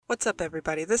What's up,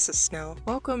 everybody? This is Snow.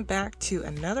 Welcome back to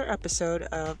another episode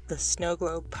of the Snow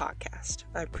Globe podcast.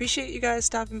 I appreciate you guys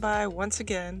stopping by once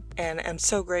again, and I'm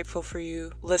so grateful for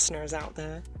you listeners out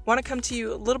there. Want to come to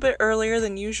you a little bit earlier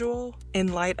than usual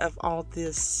in light of all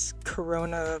this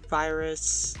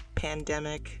coronavirus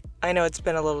pandemic. I know it's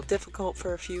been a little difficult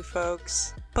for a few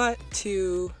folks, but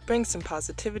to bring some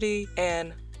positivity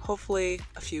and hopefully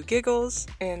a few giggles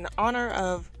in honor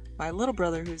of my little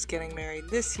brother who's getting married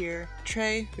this year,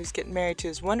 Trey, who's getting married to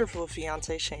his wonderful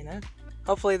fiancée, Shayna.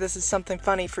 Hopefully this is something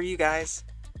funny for you guys.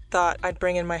 Thought I'd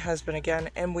bring in my husband again,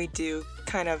 and we do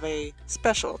kind of a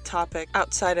special topic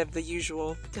outside of the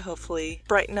usual to hopefully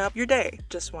brighten up your day.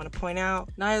 Just want to point out,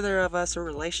 neither of us are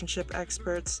relationship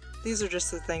experts. These are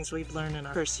just the things we've learned in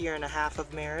our first year and a half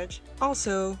of marriage.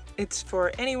 Also, it's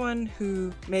for anyone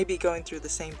who may be going through the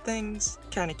same things,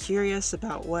 kind of curious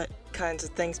about what kinds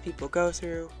of things people go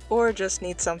through, or just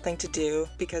need something to do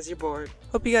because you're bored.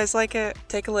 Hope you guys like it.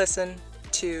 Take a listen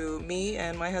to me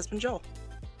and my husband Joel.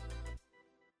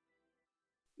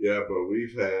 Yeah, but we're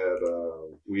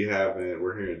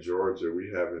here in Georgia, we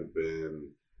haven't been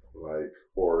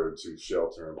ordered to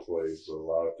shelter in place, but a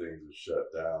lot of things are shut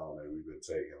down, and we've been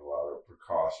taking a lot of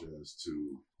precautions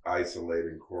to isolate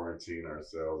and quarantine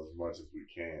ourselves as much as we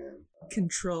can.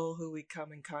 Control who we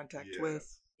come in contact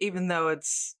with, even though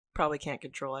it's probably can't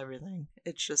control everything.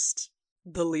 It's just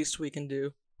the least we can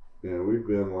do. And we've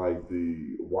been like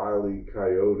the Wile E.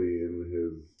 Coyote in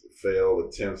his failed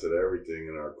attempts at everything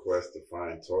in our quest to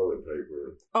find toilet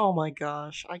paper. Oh my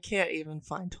gosh, I can't even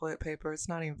find toilet paper. It's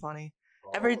not even funny.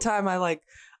 Every time I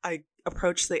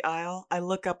approach the aisle, I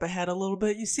look up ahead a little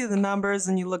bit. You see the numbers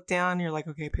and you look down and you're like,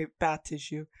 okay, bath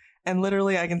tissue. And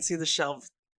literally I can see the shelf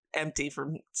empty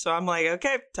so I'm like,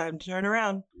 okay, time to turn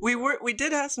around. We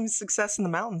did have some success in the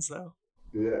mountains though.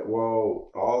 Yeah,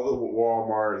 well, all the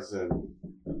Walmarts and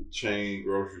chain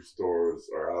grocery stores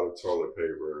are out of toilet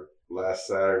paper. Last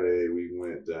Saturday, we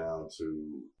went down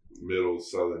to middle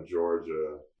southern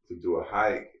Georgia to do a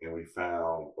hike, and we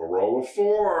found a roll of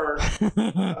 4.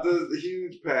 The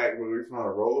huge pack, but we found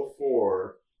a roll of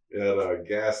 4 at a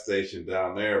gas station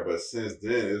down there. But since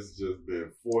then, it's just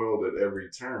been foiled at every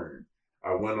turn.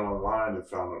 I went online and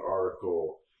found an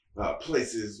article,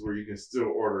 places where you can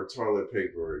still order toilet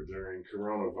paper during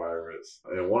coronavirus.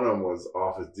 And one of them was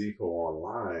Office Depot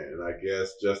online. And I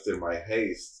guess just in my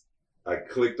haste, I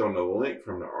clicked on the link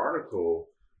from the article,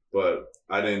 but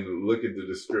I didn't look at the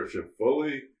description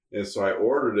fully. And so I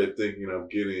ordered it thinking of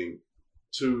getting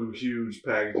 2 huge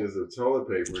packages of toilet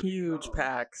paper. Huge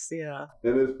packs, yeah.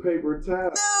 And it's paper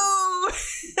towels. No!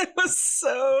 It was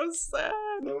so sad.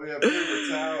 So we have paper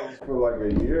towels for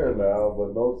a year now,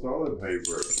 but no toilet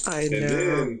paper. I know. And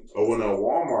then I went on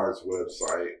Walmart's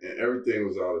website and everything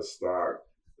was out of stock,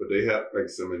 but they had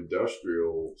some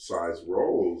industrial size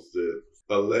rolls that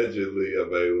allegedly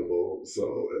available.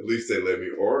 So at least they let me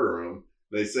order them.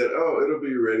 They said, oh, it'll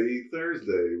be ready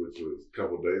Thursday, which was a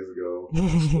couple days ago,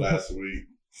 last week.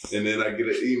 And then I get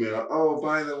an email, oh,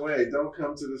 by the way, don't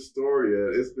come to the store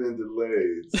yet. It's been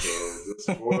delayed. So just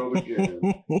spoiled again.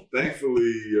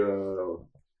 Thankfully,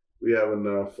 we have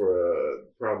enough for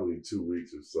probably 2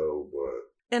 weeks or so.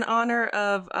 But in honor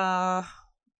of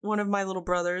one of my little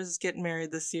brothers getting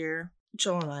married this year,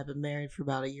 Joel and I have been married for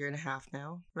about a year and a half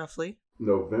now, roughly.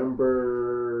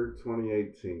 November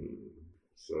 2018.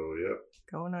 So, yep.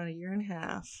 Going on a year and a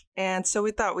half. And so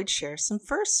we thought we'd share some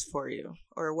firsts for you,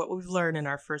 or what we've learned in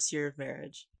our first year of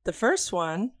marriage. The first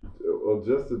one... Well,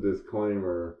 just a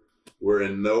disclaimer, we're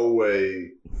in no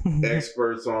way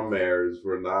experts on marriage.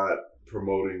 We're not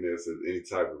promoting this as any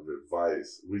type of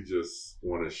advice. We just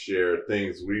want to share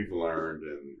things we've learned,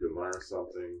 and you can learn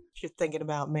something. If you're thinking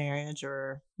about marriage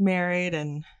or married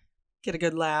and get a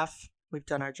good laugh, we've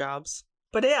done our jobs.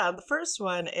 But yeah, the first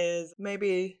one is,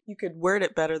 maybe you could word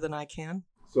it better than I can.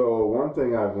 So one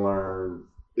thing I've learned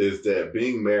is that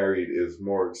being married is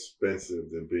more expensive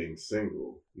than being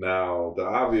single. Now, the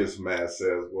obvious math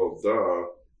says, well,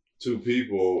 2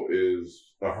 people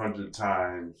is 100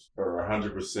 times or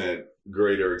 100%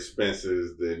 greater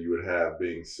expenses than you would have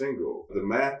being single. The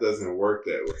math doesn't work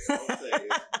that way. I'll say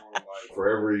it's more like for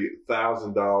every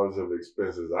 $1,000 of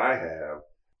expenses I have,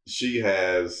 she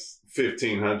has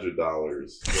 $1,500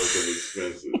 worth of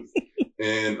expenses.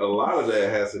 And a lot of that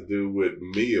has to do with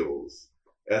meals.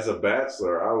 As a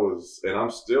bachelor,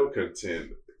 I'm still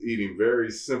content eating very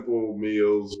simple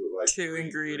meals with 2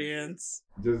 ingredients.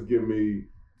 Just give me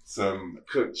some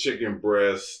cooked chicken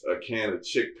breast, a can of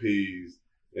chickpeas,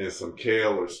 and some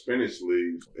kale or spinach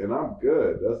leaves, and I'm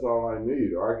good. That's all I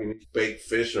need. Or I can eat baked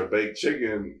fish or baked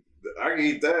chicken. I can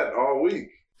eat that all week.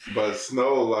 But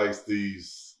Snow likes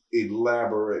these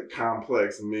elaborate,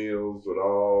 complex meals with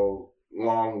all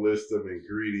long list of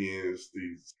ingredients.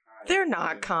 They're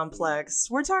not complex.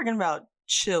 We're talking about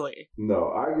chili.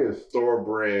 No, I get store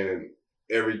brand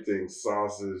everything,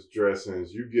 sauces,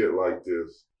 dressings. You get like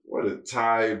this, what a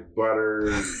Thai butter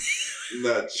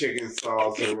nut chicken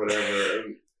sauce or whatever.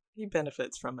 He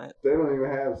benefits from it. They don't even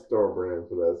have store brand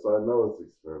for that, so I know it's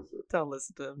expensive. Don't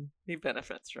listen to him. He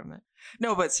benefits from it.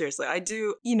 No, but seriously, I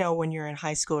do, when you're in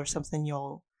high school or something,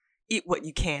 you'll eat what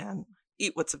you can,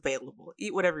 eat what's available,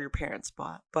 eat whatever your parents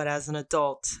bought. But as an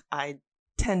adult, I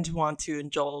tend to want to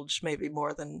indulge maybe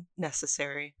more than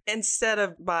necessary. Instead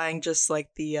of buying just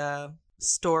like the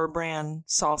store brand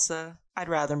salsa, I'd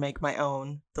rather make my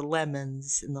own. The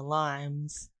lemons and the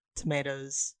limes,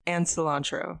 tomatoes, and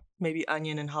cilantro. Maybe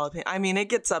onion and jalapeno. I mean, it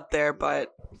gets up there,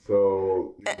 but...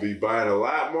 So, you'd be buying a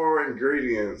lot more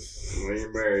ingredients when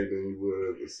you're married than you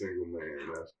would as a single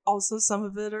man. Also, some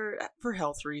of it are for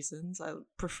health reasons. I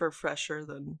prefer fresher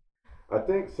than... I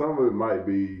think some of it might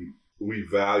be we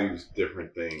value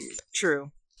different things.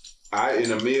 True.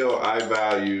 In a meal, I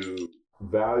value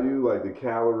like the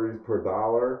calories per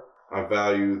dollar. I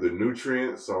value the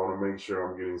nutrients, so I want to make sure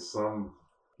I'm getting some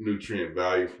nutrient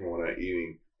value from what I'm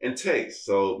eating, and taste.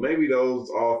 So maybe those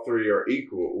all three are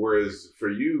equal, whereas for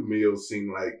you, meals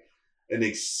seem like an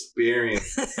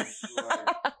experience. Like,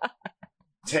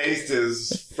 taste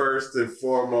is first and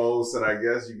foremost, and I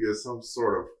guess you get some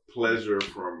sort of pleasure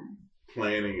from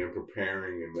planning and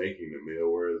preparing and making the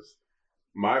meal, whereas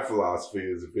my philosophy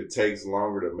is if it takes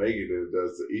longer to make it than it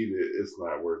does to eat it, it's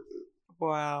not worth it.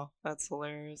 Wow, that's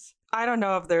hilarious. I don't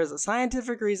know if there's a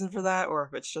scientific reason for that or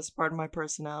if it's just part of my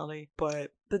personality,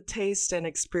 but the taste and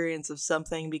experience of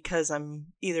something because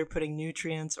I'm either putting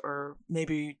nutrients or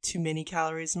maybe too many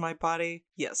calories in my body,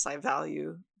 yes, I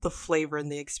value the flavor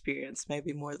and the experience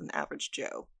maybe more than average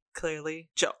Joe. Clearly,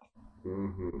 Joe.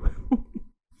 Mm-hmm.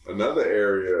 Another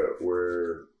area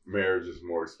where marriage is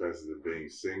more expensive than being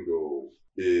single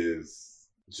is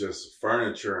just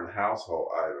furniture and household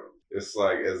items. It's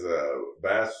like as a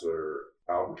bachelor,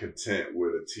 I'm content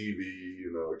with a TV,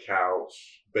 a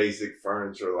couch, basic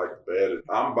furniture like a bed.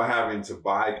 I'm having to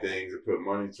buy things and put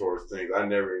money towards things I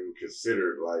never even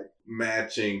considered, like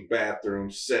matching bathroom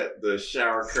set. The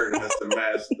shower curtain has to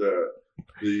match the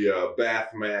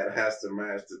bath mat has to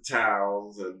match the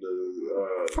towels and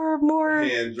the for a more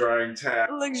hand drying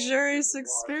towel. Luxurious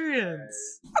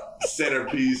experience.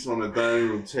 Centerpiece on the dining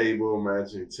room table,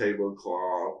 matching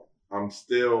tablecloth.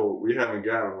 We haven't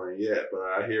gotten one yet, but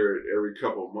I hear it every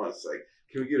couple of months. Like,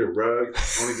 can we get a rug?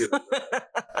 I want to get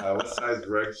a rug. What size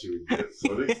rug should we get?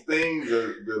 So these things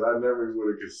that I never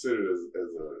would have considered as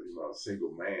a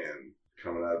single man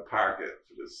coming out of pocket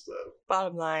for this stuff.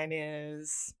 Bottom line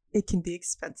is, it can be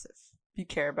expensive if you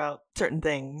care about certain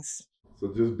things.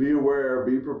 So just be aware,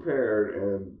 be prepared,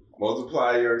 and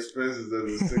multiply your expenses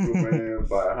as a single man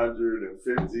by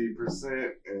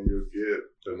 150%, and you'll get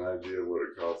an idea of what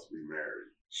it costs to be married.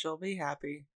 She'll be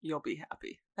happy. You'll be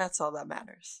happy. That's all that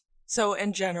matters. So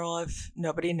in general, if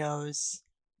nobody knows,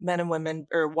 men and women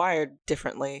are wired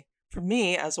differently. For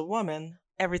me, as a woman,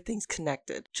 everything's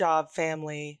connected. Job,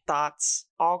 family, thoughts,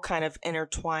 all kind of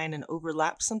intertwine and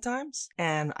overlap sometimes.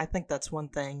 And I think that's one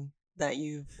thing that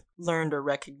you've learned or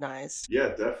recognized. Yeah,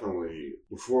 definitely.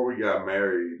 Before we got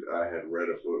married, I had read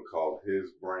a book called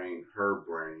His Brain, Her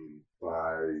Brain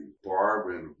by Barb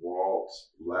and Walt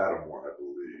Lattimore, I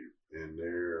believe. And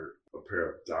they're a pair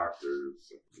of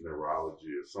doctors, neurology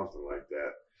or something like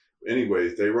that.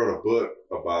 Anyways, they wrote a book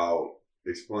about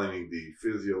explaining the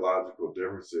physiological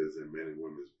differences in men and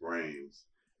women's brains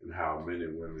and how men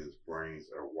and women's brains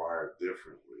are wired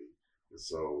differently. And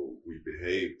so we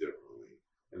behave differently.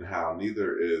 And how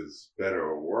neither is better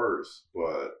or worse,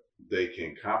 but they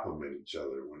can complement each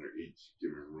other when they're each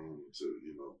given room to,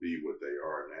 be what they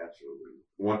are naturally.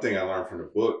 One thing I learned from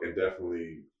the book and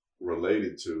definitely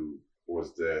related to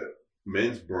was that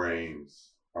men's brains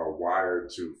are wired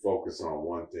to focus on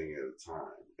one thing at a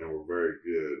time, and we're very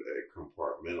good at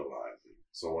compartmentalizing.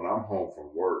 So when I'm home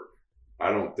from work,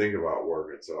 I don't think about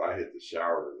work until I hit the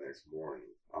shower the next morning.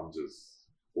 I'm just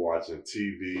watching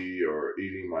TV or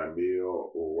eating my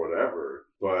meal or whatever.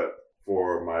 But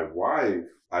for my wife,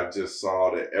 I just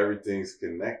saw that everything's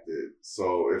connected.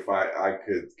 So if I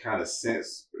could kind of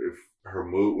sense if her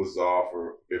mood was off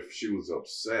or if she was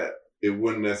upset, it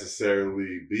wouldn't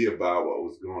necessarily be about what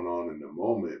was going on in the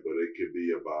moment, but it could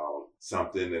be about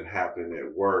something that happened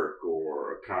at work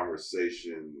or a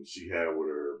conversation she had with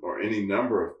her or any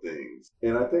number of things.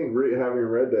 And I think having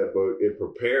read that book, it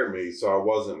prepared me so I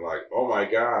wasn't like, oh my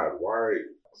God, why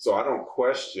So I don't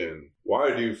question,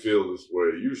 why do you feel this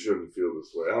way? You shouldn't feel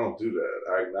this way. I don't do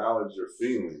that. I acknowledge your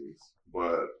feelings,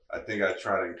 but I think I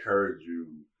try to encourage you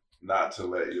not to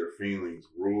let your feelings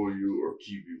rule you or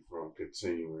keep you from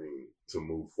continuing to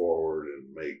move forward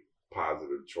and make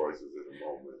positive choices in the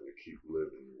moment and keep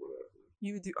living or whatever.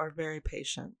 You are very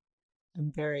patient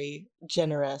and very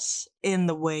generous in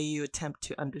the way you attempt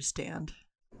to understand.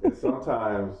 And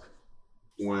sometimes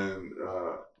when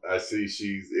I see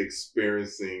she's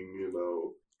experiencing,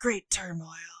 great turmoil,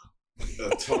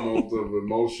 a tumult of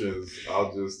emotions,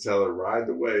 I'll just tell her, ride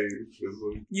the wave.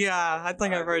 Yeah, I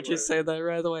think I've heard you say that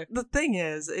right away. The thing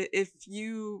is, if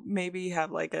you maybe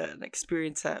have like an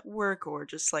experience at work or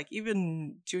just like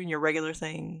even doing your regular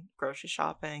thing, grocery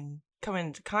shopping, coming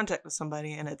into contact with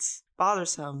somebody and it's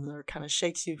bothersome or kind of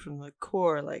shakes you from the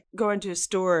core, like going to a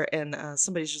store and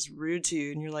somebody's just rude to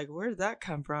you and you're like, where did that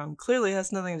come from? Clearly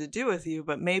has nothing to do with you,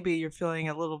 but maybe you're feeling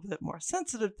a little bit more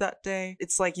sensitive that day.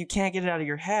 It's like you can't get it out of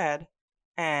your head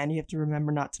and you have to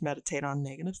remember not to meditate on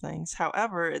negative things.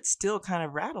 However, it still kind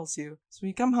of rattles you. So when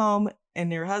you come home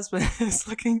and your husband is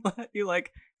looking at you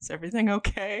like, is everything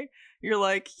okay? You're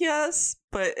like, yes,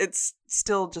 but it's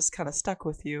still just kind of stuck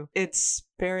with you. It's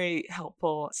very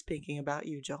helpful, speaking about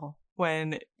you, Joel,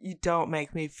 when you don't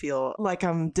make me feel like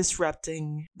I'm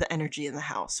disrupting the energy in the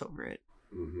house over it.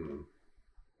 Mm-hmm.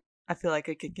 I feel like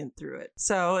I can get through it.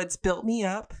 So it's built me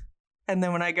up. And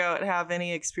then when I go and have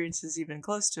any experiences even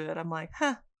close to it, I'm like,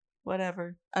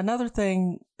 whatever. Another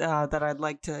thing that I'd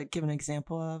like to give an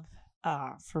example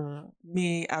of for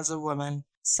me as a woman,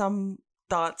 some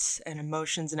thoughts and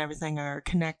emotions and everything are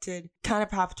connected. Kind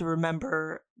of have to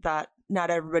remember that not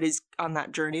everybody's on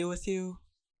that journey with you,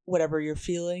 whatever you're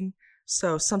feeling.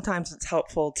 So sometimes it's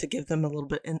helpful to give them a little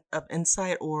bit of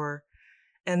insight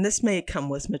and this may come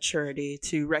with maturity,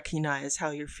 to recognize how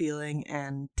you're feeling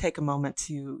and take a moment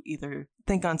to either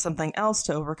think on something else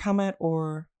to overcome it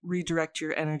or redirect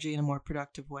your energy in a more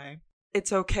productive way.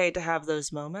 It's okay to have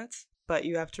those moments, but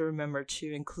you have to remember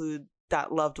to include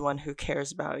that loved one who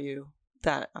cares about you,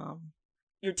 that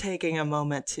you're taking a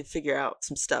moment to figure out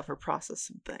some stuff or process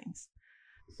some things.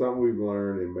 Something we've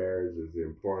learned in marriage is the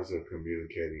importance of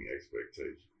communicating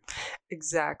expectations.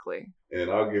 Exactly.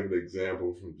 And I'll give an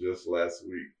example from just last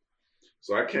week.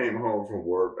 So I came home from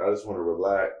work. I just want to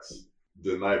relax.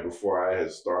 The night before, I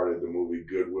had started the movie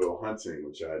Good Will Hunting,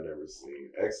 which I had never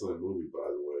seen. Excellent movie, by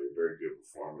the way. Very good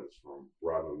performance from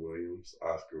Robin Williams,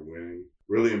 Oscar winning.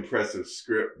 Really impressive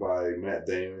script by Matt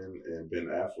Damon and Ben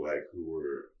Affleck, who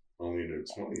were only in their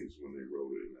 20s when they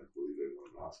wrote it, and I believe they won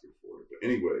an Oscar for it. But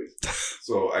anyways,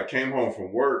 so I came home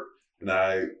from work, and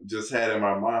I just had in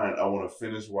my mind, I want to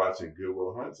finish watching Good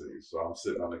Will Hunting. So I'm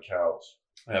sitting on the couch,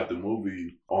 I have the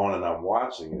movie on, and I'm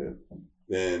watching it.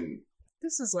 Then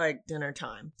this is like dinner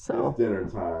time. So it's dinner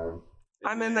time.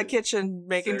 I'm in the kitchen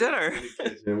making dinner.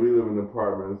 And we live in an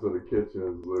apartment, so the kitchen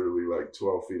is literally like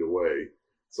 12 feet away.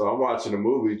 So I'm watching a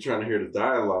movie, trying to hear the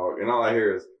dialogue, and all I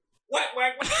hear is whack,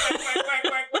 whack, whack, whack, whack, whack,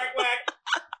 whack, whack, whack.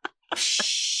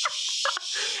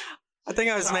 I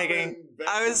think I was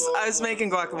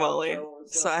making guacamole,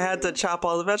 so I had to chop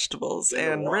all the vegetables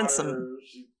and rinse them.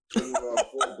 She put it on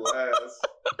full blast.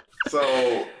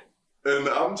 So, and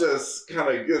I'm just kind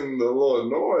of getting a little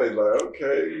annoyed, like,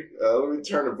 okay, let me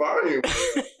turn the volume up.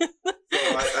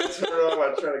 So I turn it on,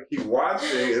 I try to keep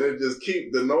watching, and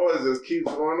the noise just keeps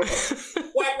going on.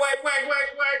 Whack, whack, whack, whack,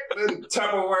 whack. And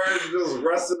Tupperware just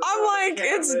resting. I'm like,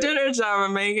 it's dinner time,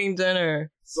 I'm making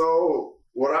dinner. So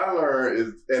what I learned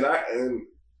is, and I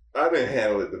didn't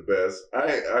handle it the best.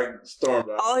 I stormed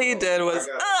out. All he did was,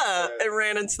 and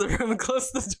ran into the room and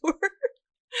closed the door.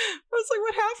 I was like,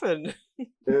 what happened?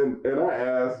 And I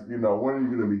asked, when are you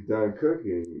going to be done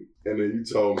cooking? And then you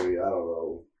told me, I don't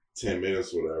know, 10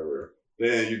 minutes, whatever.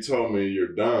 Then you told me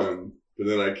you're done, but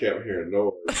then I kept hearing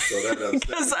noise. So that upset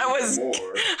me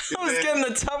more. I was getting the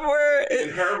Tupperware. In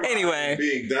her mind, anyway,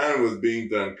 being done was being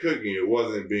done cooking. It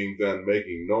wasn't being done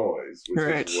making noise,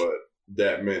 which is what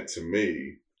that meant to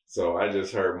me. So I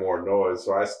just heard more noise.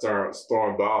 So I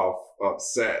stormed off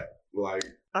upset. Like,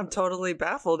 I'm totally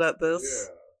baffled at this.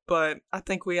 Yeah. But I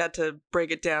think we had to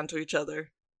break it down to each other.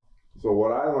 So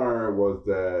what I learned was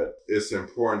that it's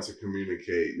important to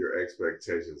communicate your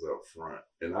expectations up front.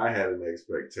 And I had an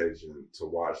expectation to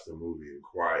watch the movie in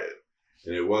quiet.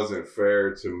 And it wasn't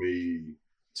fair to me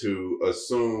to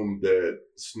assume that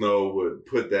Snow would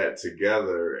put that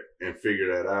together and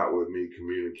figure that out with me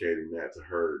communicating that to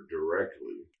her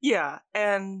directly. Yeah,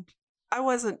 and I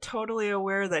wasn't totally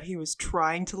aware that he was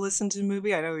trying to listen to a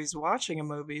movie. I know he's watching a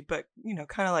movie, but,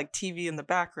 kind of like TV in the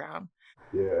background.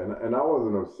 Yeah, and I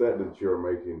wasn't upset that you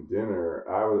were making dinner.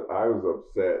 I was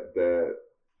upset that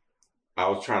I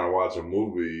was trying to watch a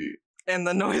movie. And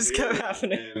the noise kept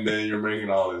happening. And then you're making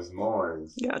all this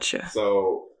noise. Gotcha.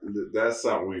 So that's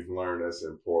something we've learned that's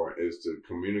important, is to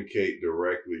communicate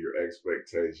directly your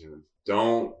expectations.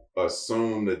 Don't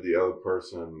assume that the other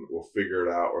person will figure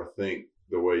it out or think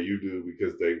the way you do,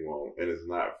 because they won't. And it's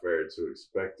not fair to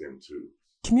expect them to.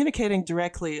 Communicating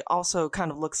directly also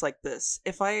kind of looks like this.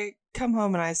 If I come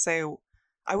home and I say,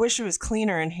 I wish it was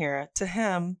cleaner in here, to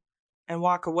him, and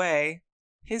walk away,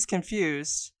 he's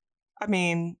confused. I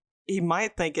mean, he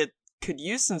might think it could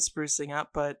use some sprucing up,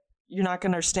 but you're not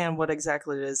going to understand what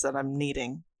exactly it is that I'm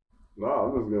needing. No,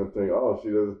 I'm just going to think, oh, she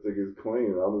doesn't think it's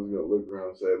clean. I'm just going to look around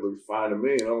and say, it looks fine to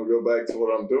me, and I'm going to go back to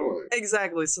what I'm doing.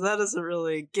 Exactly. So that doesn't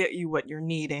really get you what you're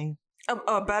needing.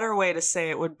 A better way to say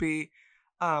it would be,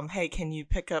 hey, can you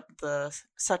pick up the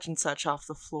such and such off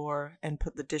the floor and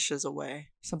put the dishes away?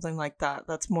 Something like that.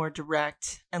 That's more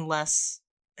direct and less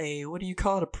what do you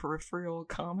call it, a peripheral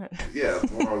comment? Yeah,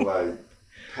 more like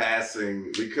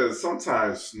passing, because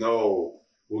sometimes Snow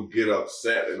will get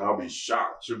upset and I'll be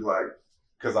shocked. She'll be like,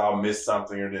 because I'll miss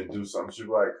something or didn't do something. She'll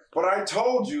be like, but I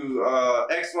told you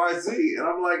XYZ. And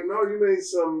I'm like, no, you made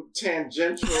some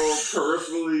tangential,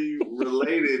 peripherally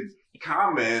related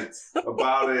comments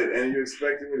about it, and you're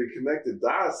expecting me to connect the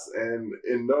dots, and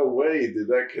in no way did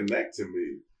that connect to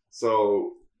me.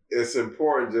 So it's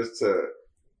important just to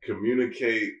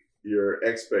communicate your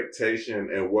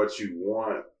expectation and what you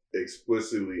want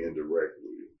explicitly and directly.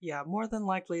 Yeah, more than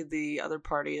likely the other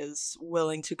party is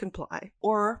willing to comply.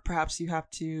 Or perhaps you have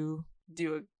to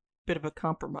do a bit of a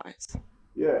compromise.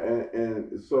 Yeah,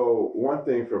 and so one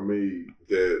thing for me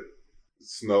that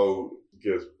Snow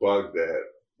gets bugged at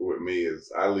with me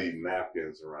is I leave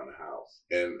napkins around the house.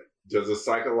 And there's a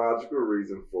psychological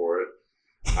reason for it.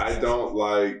 I don't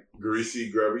like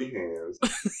greasy, grubby hands.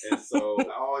 And so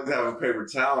I always have a paper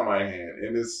towel in my hand.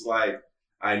 And it's like,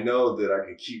 I know that I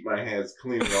can keep my hands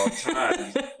clean at all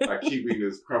times by keeping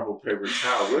this crumpled paper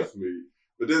towel with me.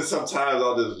 But then sometimes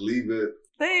I'll just leave it.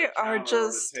 They are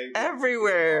just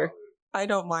everywhere. I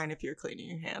don't mind if you're cleaning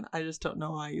your hand. I just don't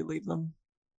know why you leave them.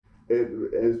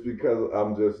 It's because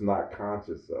I'm just not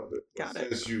conscious of it. Got it.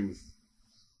 Since you've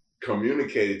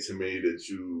communicated to me that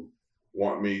you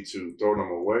want me to throw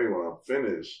them away when I'm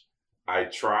finished, I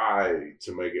try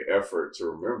to make an effort to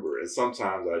remember. And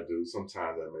sometimes I do,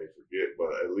 sometimes I may forget,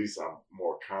 but at least I'm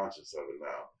more conscious of it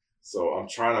now. So I'm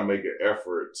trying to make an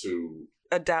effort to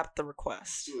adapt the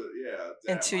request adapt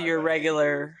into your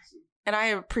regular. And I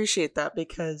appreciate that,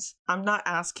 because I'm not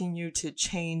asking you to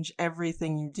change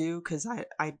everything you do, because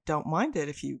I don't mind it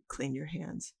if you clean your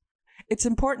hands. It's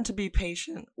important to be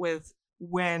patient with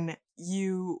when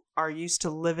you are used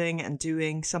to living and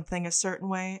doing something a certain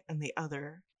way and the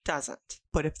other doesn't.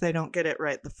 But if they don't get it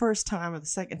right the first time or the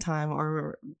second time,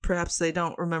 or perhaps they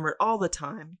don't remember it all the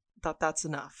time, that's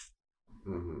enough.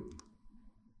 Mm-hmm.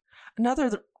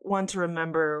 Another one to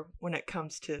remember when it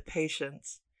comes to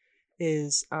patience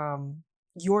is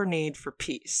your need for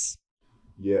peace.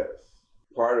 Yes.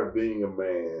 Part of being a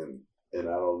man, and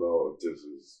I don't know if this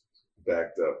is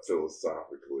backed up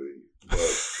philosophically, but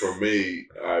for me,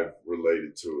 I've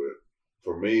related to it.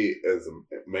 For me, as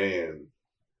a man,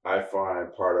 I find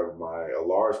a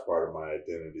large part of my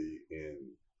identity in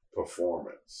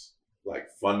performance, like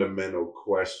fundamental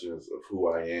questions of who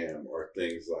I am, or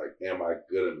things like, am I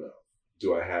good enough?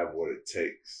 Do I have what it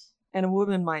takes? And a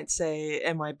woman might say,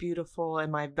 am I beautiful?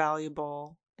 Am I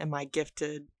valuable? Am I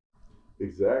gifted?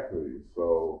 Exactly.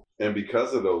 So, and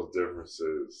because of those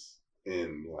differences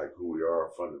in like who we are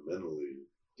fundamentally,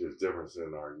 there's difference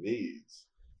in our needs.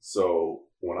 So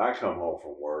when I come home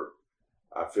from work,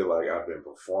 I feel like I've been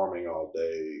performing all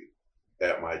day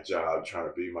at my job, trying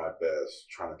to be my best,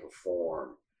 trying to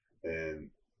perform. And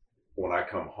when I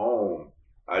come home,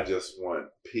 I just want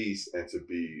peace and to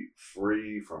be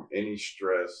free from any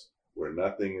stress, where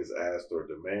nothing is asked or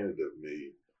demanded of me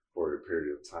for a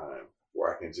period of time,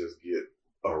 where I can just get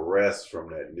a rest from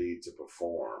that need to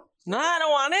perform. No, I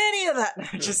don't want any of that. No,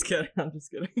 I'm just kidding.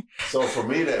 So for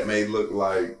me, that may look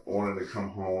like wanting to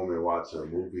come home and watch a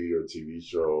movie or TV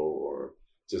show, or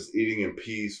just eating in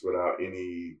peace without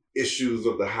any issues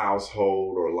of the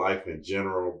household or life in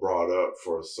general brought up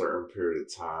for a certain period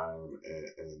of time.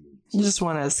 And you just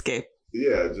want to escape.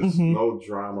 Yeah, just no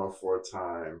drama for a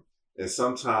time. And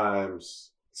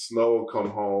sometimes Snow will come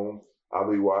home, I'll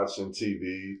be watching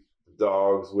TV,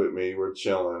 dogs with me, we're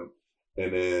chilling,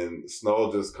 and then Snow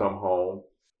will just come home.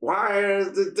 Why are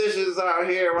the dishes out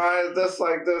here? Why is this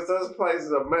like this? This place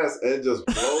is a mess. And it just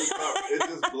blows up. It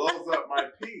just blows up my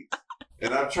peace.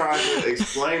 And I'm trying to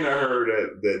explain to her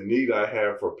that need I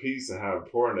have for peace and how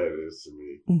important that is to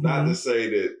me. Mm-hmm. Not to say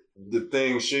that the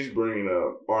things she's bringing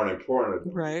up aren't important.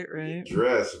 Right.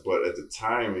 Dress, but at the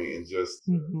timing and just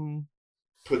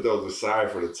put those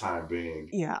aside for the time being.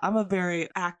 Yeah, I'm a very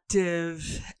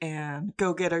active and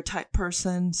go-getter type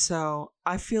person, so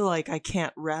I feel like I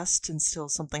can't rest until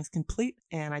something's complete,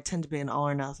 and I tend to be an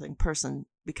all-or-nothing person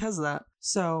because of that.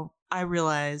 So I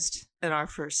realized in our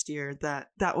first year that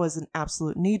that was an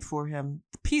absolute need for him,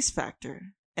 the peace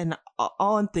factor. And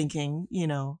all I'm thinking,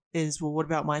 is, well, what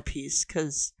about my peace?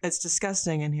 Because it's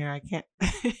disgusting in here. I can't...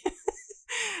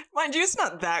 Mind you, it's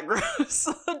not that gross.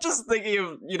 I'm just thinking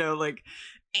of, like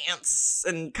ants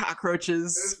and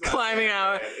cockroaches climbing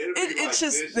out. It's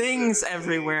just things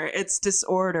everywhere. It's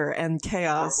disorder and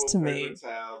chaos to me. Paper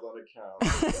towels on the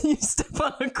counter. You step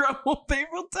on a crumpled paper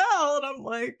towel, and I'm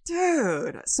like,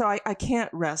 dude. So I can't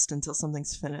rest until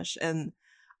something's finished. And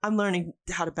I'm learning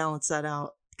how to balance that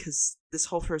out because this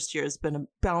whole first year has been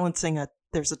balancing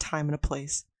there's a time and a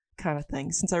place kind of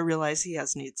thing since I realized he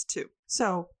has needs too.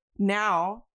 So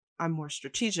now I'm more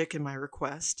strategic in my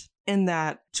request in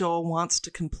that Joel wants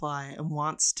to comply and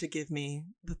wants to give me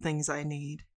the things I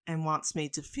need and wants me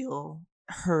to feel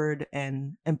heard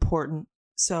and important.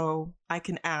 So I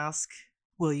can ask,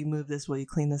 will you move this? Will you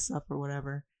clean this up or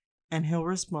whatever? And he'll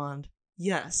respond,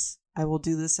 yes, I will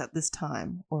do this at this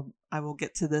time, or I will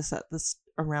get to this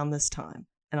around this time.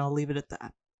 And I'll leave it at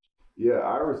that. Yeah,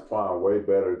 I respond way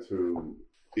better to,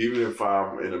 even if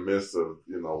I'm in the midst of,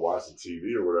 watching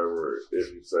TV or whatever,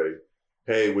 if you say,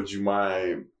 hey, would you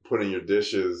mind putting your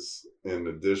dishes in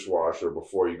the dishwasher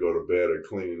before you go to bed or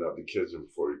cleaning up the kitchen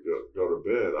before you go to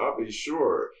bed? I'll be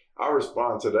sure. I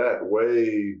respond to that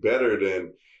way better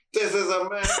than, this is a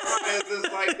mess. Why is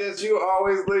this like this? You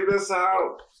always leave this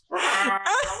out.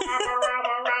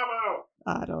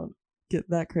 I don't get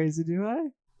that crazy, do I?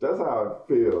 That's how it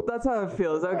feels. That's how it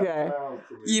feels. Okay.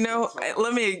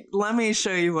 Let me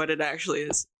show you what it actually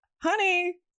is.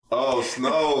 Honey. Oh,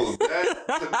 Snow.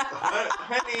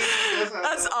 Honey.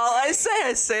 That's all I say.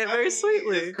 I say it very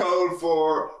sweetly. It's code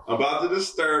for I'm about to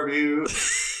disturb you.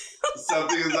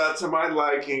 Something is not to my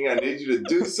liking. I need you to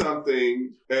do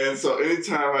something. And so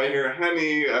anytime I hear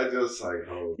honey, I just like,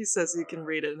 oh. He says you can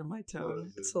read it in my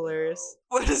tone. It's hilarious.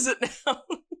 What is it now?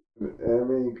 I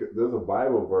mean, there's a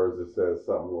Bible verse that says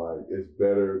something like, it's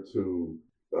better to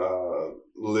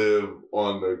live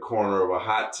on the corner of a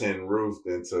hot tin roof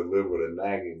than to live with a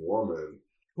nagging woman.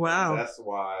 Wow. And that's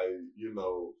why,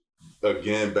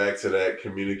 again, back to that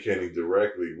communicating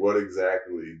directly, what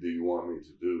exactly do you want me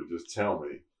to do? Just tell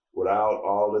me. Without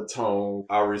all the tone,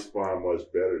 I respond much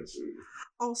better to.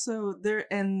 Also,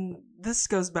 and this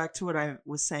goes back to what I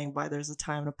was saying by there's a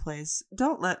time and a place.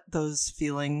 Don't let those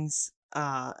feelings,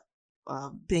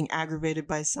 being aggravated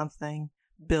by something,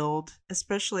 build,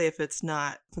 especially if it's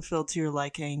not fulfilled to your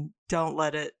liking. Don't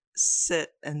let it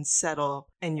sit and settle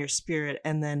in your spirit,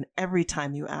 and then every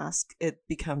time you ask, it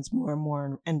becomes more and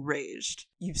more enraged.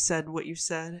 You've said what you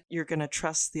said. You're going to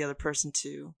trust the other person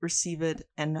to receive it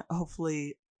and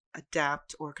hopefully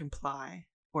adapt or comply,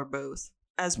 or both.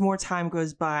 As more time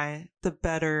goes by, the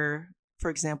better,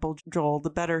 for example, Joel, the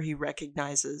better he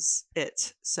recognizes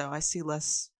it. So I see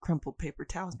less crumpled paper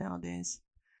towels nowadays.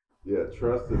 Yeah,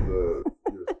 trust that your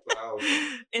spouse...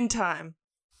 In time.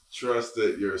 Trust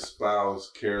that your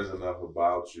spouse cares enough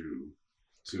about you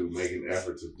to make an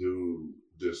effort to do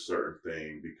this certain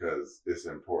thing because it's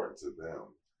important to them.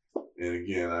 And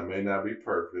again, I may not be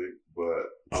perfect,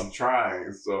 but I'm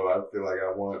trying. So I feel like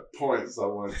I want points.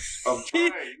 I'm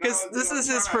trying. Because this is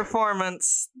his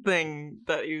performance thing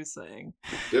that he was saying.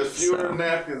 There's fewer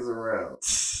napkins around.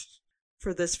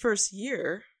 For this first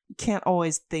year, you can't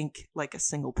always think like a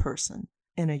single person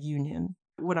in a union.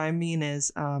 What I mean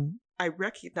is, I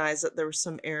recognize that there were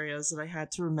some areas that I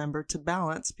had to remember to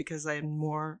balance because I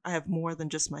have more than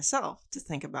just myself to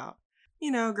think about.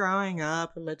 Growing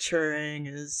up and maturing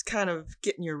is kind of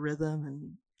getting your rhythm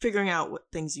and figuring out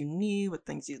what things you need, what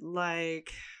things you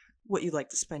like, what you like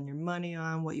to spend your money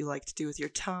on, what you like to do with your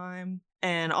time.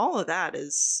 And all of that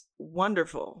is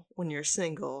wonderful when you're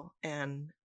single. And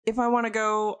if I want to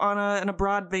go on an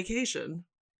abroad vacation,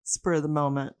 spur of the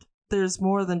moment, there's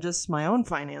more than just my own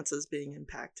finances being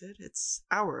impacted. It's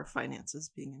our finances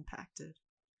being impacted.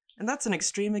 And that's an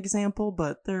extreme example,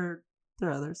 but there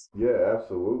are others. Yeah,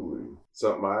 absolutely.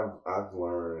 Something I've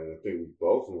learned, and I think we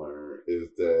both learned, is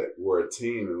that we're a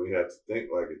team and we have to think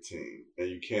like a team. And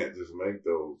you can't just make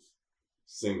those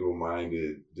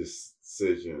single-minded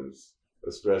decisions,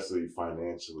 especially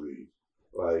financially.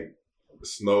 Like,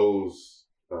 Snow's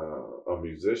a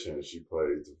musician. She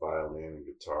plays the violin and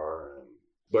guitar.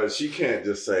 But she can't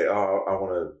just say, oh, I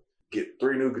want to get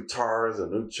 3 new guitars, a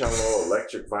new cello,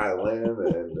 electric violin,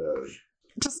 and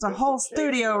Just a whole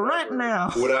studio right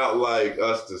now. Without like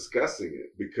us discussing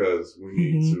it, because we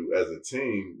need to, as a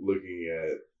team, looking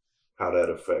at how that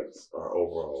affects our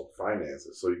overall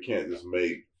finances. So you can't just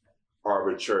make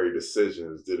arbitrary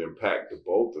decisions that impact the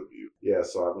both of you. Yeah,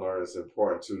 so I've learned it's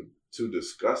important to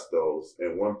discuss those,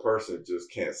 and one person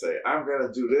just can't say, I'm going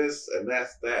to do this and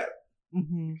that's that.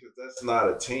 Because that's not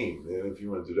a team. And if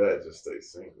you want to do that, just stay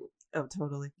single. Oh,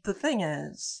 totally. The thing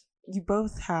is, you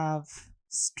both have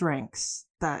strengths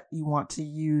that you want to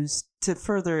use to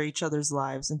further each other's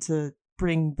lives and to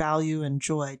bring value and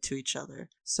joy to each other.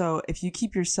 So if you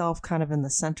keep yourself kind of in the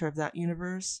center of that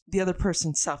universe, the other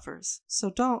person suffers.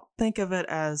 So don't think of it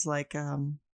as like,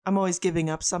 I'm always giving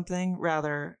up something.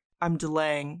 Rather, I'm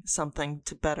delaying something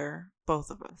to better both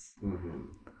of us.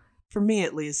 For me,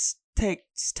 at least,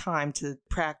 takes time to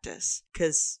practice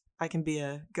because I can be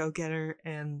a go-getter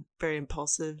and very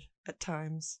impulsive at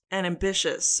times and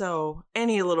ambitious. So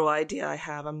any little idea I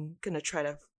have, I'm going to try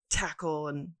to tackle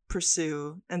and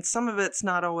pursue. And some of it's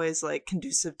not always like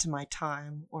conducive to my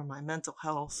time or my mental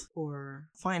health or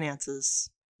finances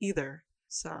either.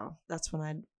 So that's when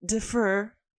I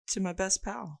defer to my best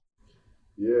pal.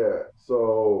 Yeah.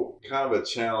 So kind of a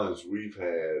challenge we've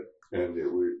had and that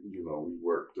we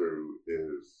work through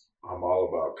is I'm all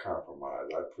about compromise.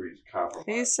 I preach compromise.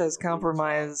 He says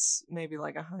compromise maybe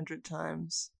like 100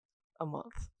 times a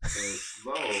month. And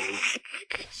Snow,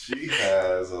 she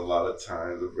has a lot of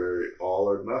times a very all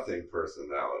or nothing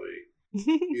personality.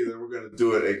 Either we're going to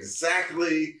do it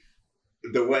exactly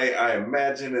the way I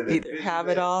imagine it. Either have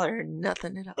it all or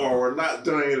nothing at all. Or we're not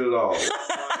doing it at all.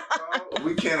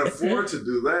 We can't afford to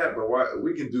do that, but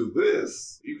we can do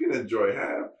this. You can enjoy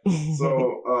half.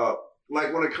 So,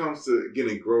 like when it comes to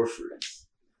getting groceries,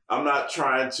 I'm not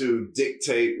trying to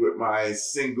dictate with my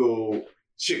single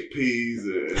chickpeas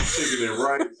and chicken and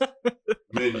rice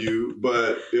menu,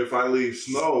 but if I leave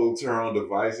Snow to her own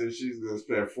devices, she's going to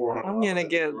spend $400. I'm going to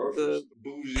get the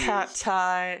pad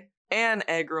thai and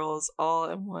egg rolls all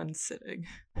in one sitting.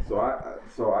 So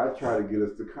I try to get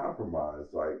us to compromise.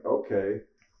 Like, okay,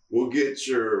 we'll get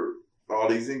all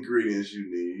these ingredients you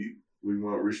need. We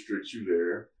won't restrict you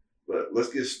there. But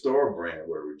let's get store brand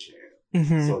where we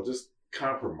can. So just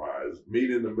compromise,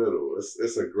 meet in the middle.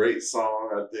 It's a great song.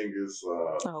 I think it's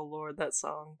oh Lord, that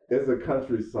song. It's a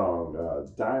country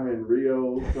song. Diamond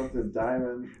Rio, something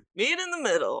Diamond. Meet in the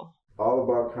middle. All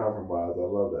about compromise. I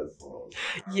love that song.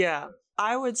 Yeah,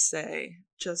 I would say,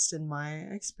 just in my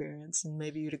experience, and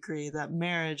maybe you'd agree, that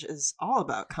marriage is all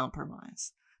about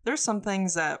compromise. There's some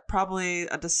things that probably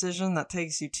a decision that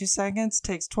takes you 2 seconds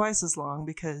takes twice as long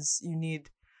because you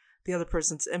need the other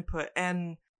person's input.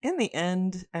 And in the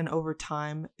end and over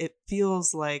time, it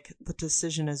feels like the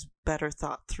decision is better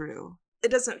thought through. It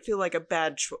doesn't feel like a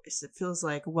bad choice. It feels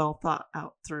like well thought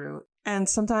out through. And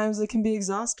sometimes it can be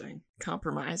exhausting,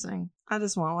 compromising. I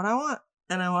just want what I want,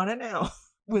 and I want it now.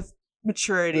 With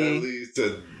maturity. That leads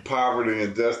to poverty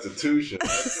and destitution.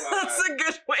 That's a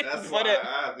good way to put it. That's why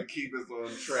I have to keep us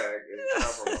on track and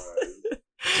compromise.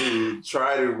 To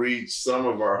try to reach some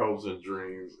of our hopes and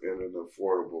dreams in an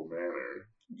affordable manner.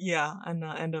 Yeah, and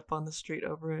not end up on the street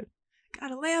over it.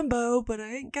 Got a Lambo, but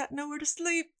I ain't got nowhere to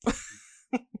sleep.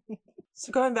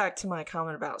 So going back to my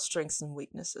comment about strengths and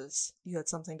weaknesses, you had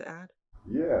something to add?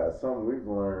 Yeah, something we've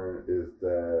learned is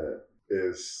that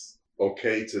it's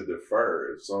okay to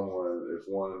defer if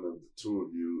one of the two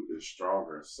of you is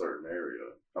stronger in a certain area.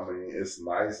 I mean, it's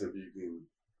nice if you can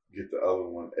get the other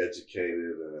one educated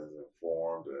and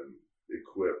informed and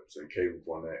equipped and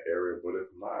capable in that area. But if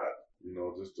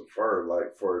not, just defer.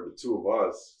 Like for the two of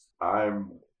us,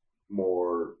 I'm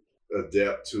more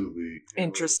adept to the...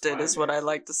 Interested is what I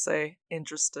like to say.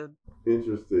 Interested,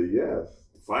 yes.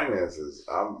 Finances.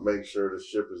 I'll make sure the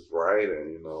ship is right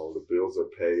and, the bills are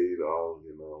paid. All,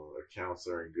 accounts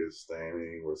are in good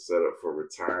standing. We're set up for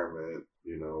retirement.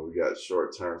 We got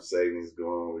short-term savings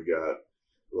going. We got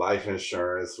life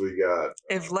insurance. We got...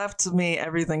 If left to me,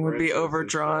 everything would be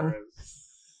overdrawn.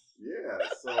 Insurance. Yeah,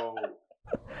 so...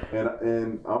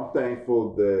 And I'm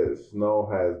thankful that Snow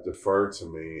has deferred to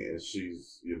me and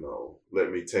she's,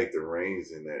 let me take the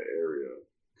reins in that area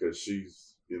because she's,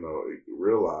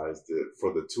 realized that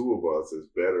for the two of us, it's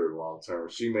better long term.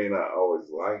 She may not always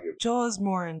like it. Joel is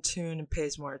more in tune and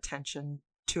pays more attention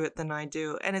to it than I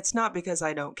do. And it's not because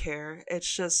I don't care.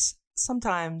 It's just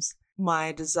sometimes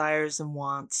my desires and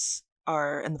wants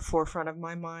are in the forefront of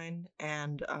my mind.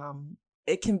 And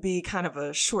it can be kind of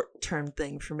a short-term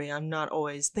thing for me. I'm not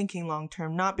always thinking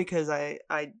long-term, not because I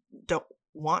don't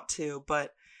want to,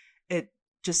 but it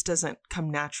just doesn't come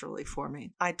naturally for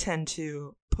me. I tend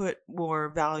to put more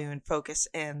value and focus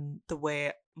in the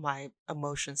way my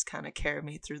emotions kind of carry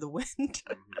me through the wind.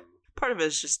 Part of it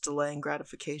is just delaying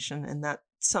gratification, and that's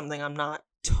something I'm not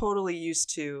totally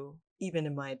used to even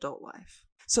in my adult life.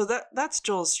 So that's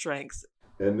Joel's strength.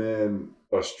 And then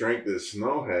a strength that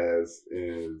Snow has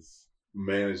is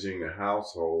managing the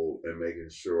household and making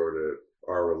sure that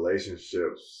our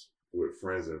relationships with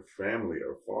friends and family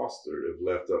are fostered. If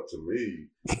left up to me,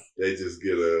 they just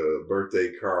get a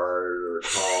birthday card or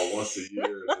call once a year,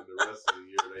 and then the rest of the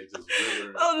year they just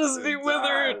wither. I'll just be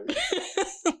withered.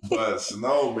 But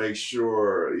Snow makes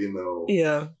sure,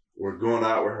 yeah, we're going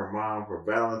out with her mom for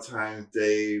Valentine's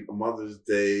Day, Mother's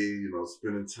Day,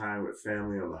 spending time with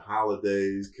family on the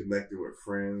holidays, connecting with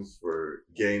friends for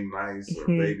game nights or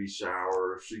baby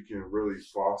shower. She can really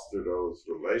foster those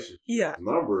relationships. Yeah.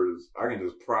 Numbers, I can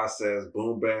just process,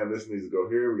 boom, bam, this needs to go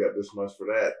here. We got this much for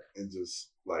that. And just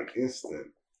like instant.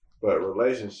 But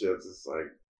relationships, it's like,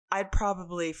 I'd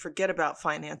probably forget about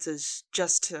finances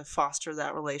just to foster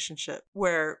that relationship,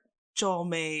 where Joel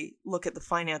may look at the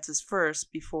finances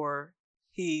first before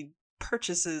he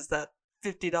purchases that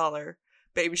 $50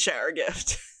 baby shower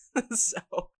gift. So,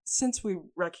 since we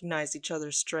recognize each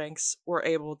other's strengths, we're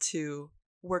able to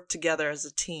work together as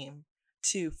a team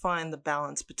to find the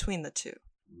balance between the two.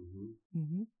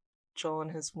 Joel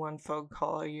and his one phone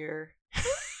call a year.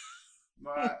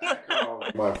 I call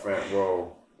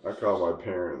I call my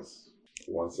parents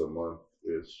once a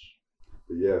month-ish.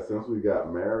 But yeah, since we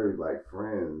got married like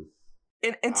friends.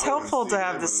 It's helpful to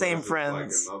have the same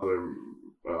friends. Like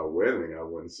another wedding, I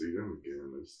wouldn't see them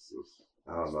again. It's just,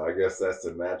 I don't know. I guess that's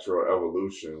the natural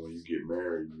evolution. When you get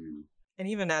married, And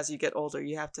even as you get older,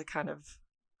 you have to kind of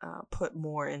put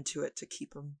more into it to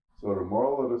keep them. So the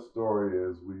moral of the story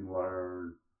is we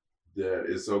learned that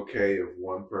it's okay if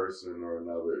one person or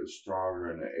another is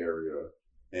stronger in an area,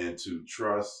 and to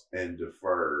trust and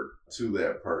defer to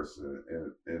that person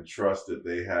and trust that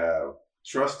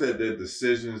the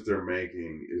decisions they're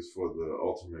making is for the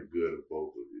ultimate good of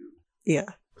both of you. Yeah.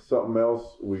 Something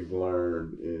else we've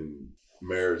learned in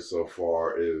marriage so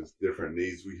far is different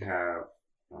needs we have.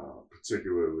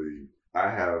 Particularly, I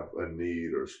have a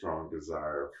need or strong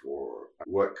desire for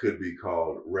what could be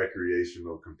called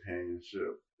recreational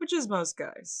companionship. Which is most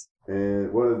guys.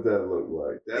 And what does that look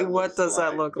like? What does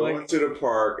that look like? Going to the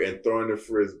park and throwing the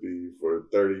frisbee for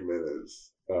 30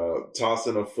 minutes,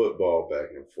 tossing a football back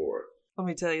and forth. Let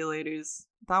me tell you, ladies,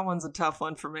 that one's a tough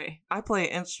one for me. I play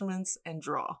instruments and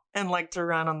draw and like to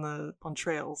run on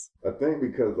trails. I think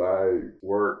because I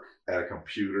work at a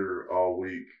computer all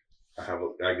week,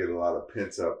 I get a lot of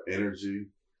pent up energy,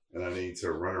 and I need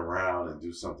to run around and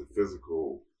do something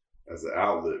physical as an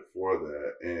outlet for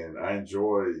that. And I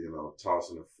enjoy,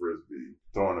 tossing a frisbee,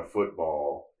 throwing a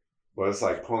football, but it's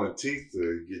like pulling teeth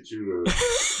to get you to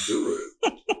do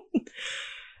it.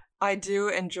 I do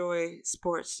enjoy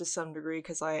sports to some degree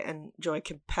because I enjoy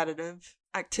competitive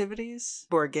activities,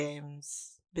 board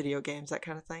games, video games, that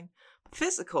kind of thing. But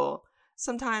physical,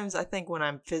 sometimes I think when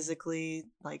I'm physically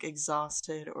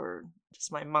exhausted or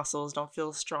just my muscles don't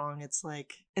feel strong,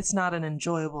 it's not an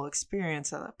enjoyable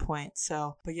experience at that point.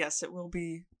 So, but yes, it will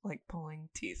be like pulling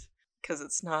teeth because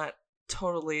it's not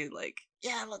totally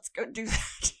yeah, let's go do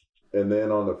that. And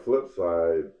then on the flip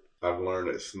side, I've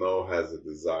learned that Snow has a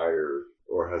desire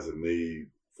or has a need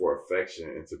for affection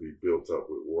and to be built up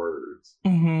with words.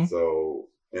 Mm-hmm. So,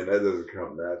 and that doesn't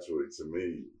come naturally to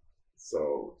me.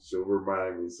 So she'll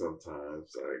remind me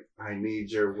sometimes, I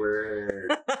need your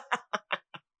word.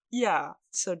 Yeah.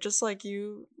 So just like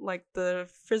you like the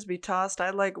frisbee tossed,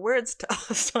 I like words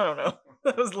tossed. I don't know.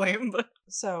 That was lame, but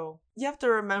so you have to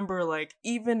remember,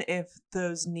 even if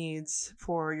those needs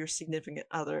for your significant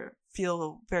other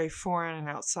feel very foreign and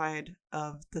outside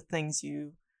of the things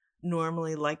you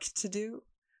normally like to do,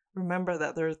 remember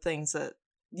that there are things that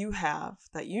you have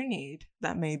that you need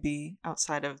that may be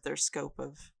outside of their scope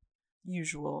of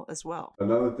usual as well.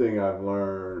 Another thing I've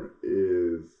learned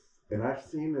is, and I've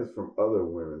seen this from other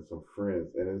women, some friends,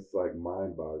 and it's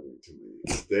mind-boggling to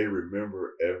me. They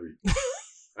remember everything.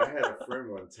 I had a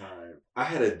friend one time, I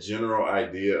had a general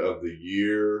idea of the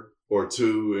year or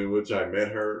two in which I met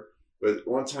her, but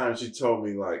one time she told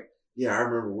me yeah, I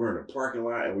remember we're in a parking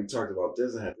lot and we talked about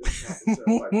this and had this conversation.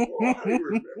 I'm like, whoa, how do you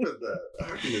remember that?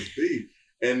 How can this be?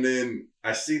 And then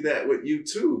I see that with you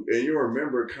too. And you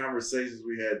remember conversations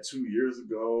we had 2 years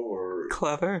ago or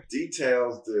clever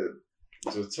details that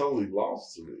just totally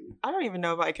lost to me. I don't even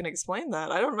know if I can explain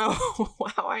that. I don't know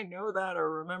how I know that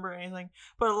or remember anything.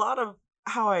 But a lot of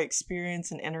how I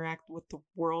experience and interact with the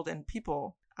world and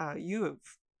people, you have,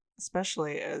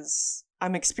 especially as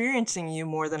I'm experiencing you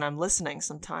more than I'm listening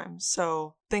sometimes.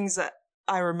 So things that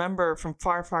I remember from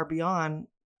far, far beyond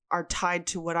are tied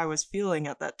to what I was feeling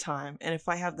at that time. And if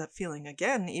I have that feeling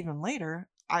again, even later,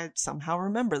 I somehow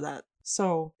remember that.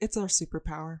 So it's our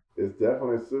superpower. It's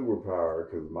definitely a superpower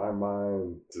because my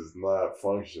mind does not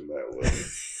function that way.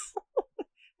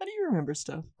 How do you remember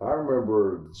stuff? I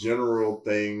remember general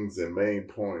things and main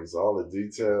points, all the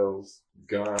details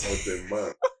gone within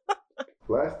months.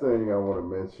 Last thing I want to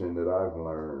mention that I've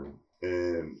learned,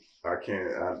 and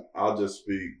I'll just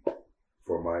speak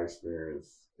for my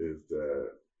experience, is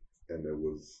that, and it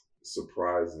was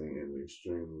surprising and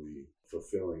extremely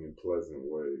fulfilling and pleasant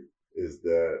way, is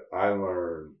that I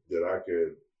learned that I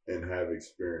could and have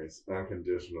experienced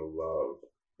unconditional love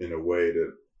in a way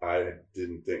that I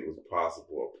didn't think was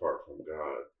possible apart from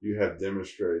God. You have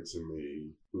demonstrated to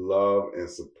me love and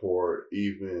support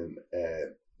even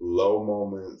at low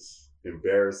moments,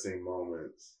 embarrassing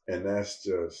moments. And that's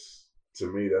just,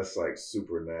 to me, that's like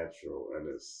supernatural. And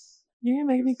You're gonna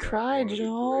make me like cry,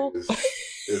 Joel.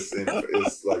 It's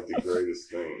like the greatest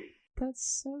thing.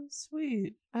 That's so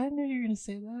sweet. I knew you were gonna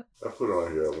say that. I put it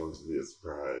on here. I wanted to be a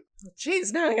surprise.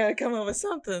 Jeez, now I gotta come up with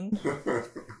something.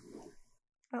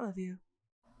 I love you.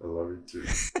 I love you too.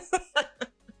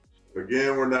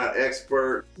 Again, we're not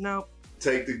expert. Nope.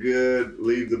 Take the good,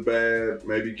 leave the bad.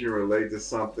 Maybe you can relate to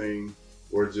something,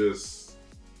 or just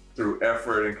through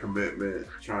effort and commitment,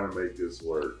 trying to make this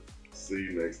work. See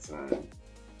you next time.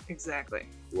 Exactly.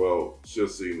 Well, she'll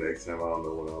see you next time. I don't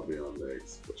know when I'll be on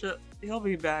next. He'll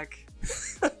be back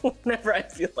whenever I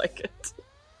feel like it.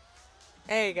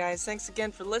 Hey guys, thanks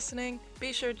again for listening.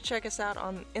 Be sure to check us out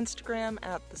on Instagram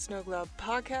at the Snow Globe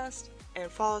Podcast and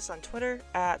follow us on Twitter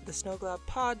at the Snow Globe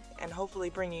Pod, and hopefully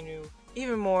bringing you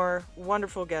even more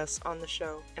wonderful guests on the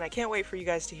show. And I can't wait for you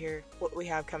guys to hear what we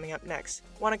have coming up next.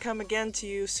 Want to come again to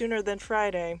you sooner than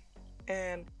Friday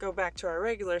and go back to our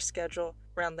regular schedule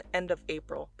around the end of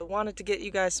April. But wanted to get you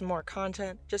guys some more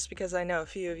content just because I know a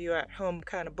few of you are at home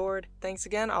kind of bored. Thanks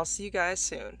again. I'll see you guys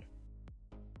soon.